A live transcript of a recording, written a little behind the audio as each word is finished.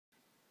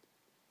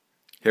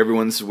Hey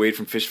everyone, this is Wade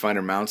from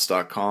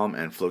FishFinderMounts.com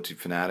and FloTube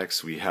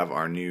Fanatics. We have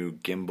our new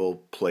gimbal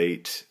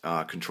plate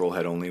control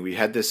head only. We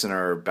had this in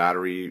our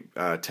battery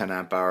 10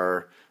 amp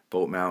hour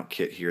boat mount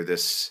kit here.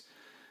 This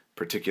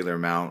particular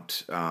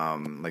mount,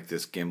 like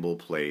this gimbal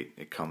plate,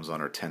 it comes on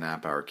our 10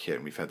 amp hour kit,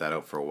 and we've had that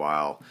out for a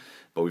while.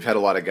 But we've had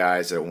a lot of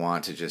guys that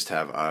want to just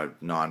have a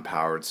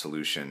non-powered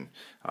solution.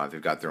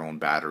 They've got their own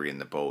battery in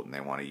the boat and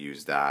they want to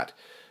use that.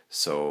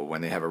 So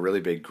when they have a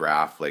really big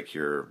graph like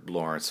your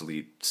Lawrence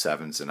Elite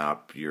 7s and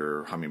up,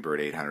 your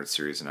Humminbird 800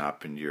 series and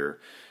up, and your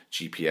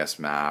GPS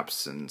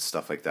maps and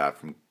stuff like that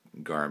from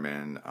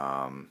Garmin,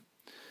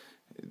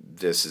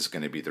 this is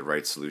going to be the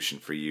right solution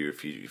for you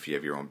if you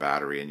have your own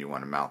battery and you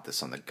want to mount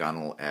this on the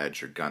gunnel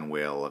edge or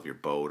gunwale of your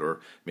boat,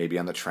 or maybe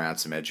on the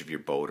transom edge of your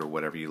boat, or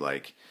whatever you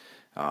like.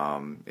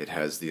 It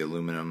has the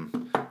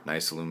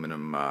nice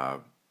aluminum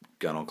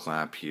gunnel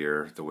clamp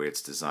here. The way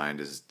it's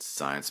designed is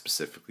designed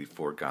specifically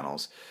for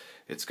gunnels.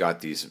 It's got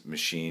these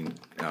machine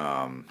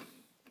gunnel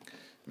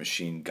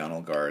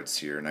guards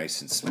here,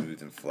 nice and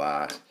smooth and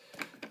flat,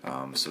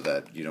 so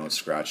that you don't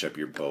scratch up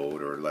your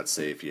boat, or let's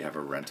say if you have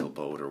a rental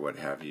boat or what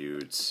have you,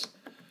 it's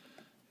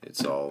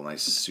all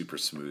nice, super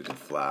smooth and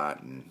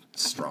flat and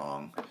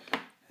strong.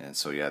 And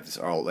so yeah, this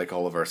like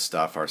all of our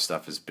stuff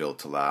is built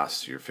to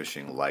last your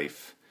fishing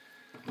life.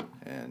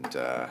 And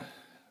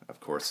of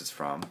course it's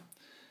from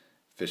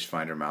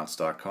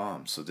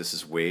FishFinderMounts.com. So this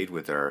is Wade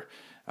with our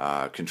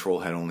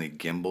control head only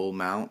gimbal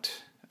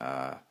mount,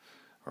 or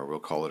we'll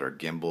call it our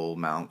gimbal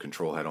mount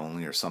control head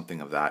only, or something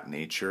of that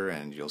nature,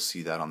 and you'll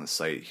see that on the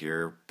site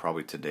here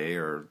probably today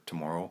or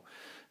tomorrow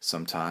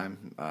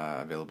sometime,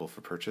 available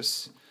for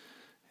purchase.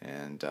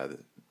 And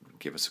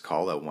give us a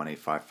call at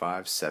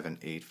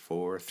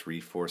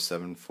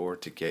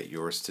 1-855-784-3474 to get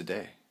yours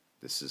today.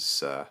 This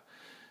is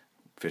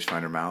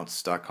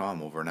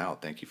FishFinderMounts.com, over and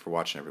out. Thank you for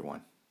watching,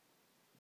 everyone.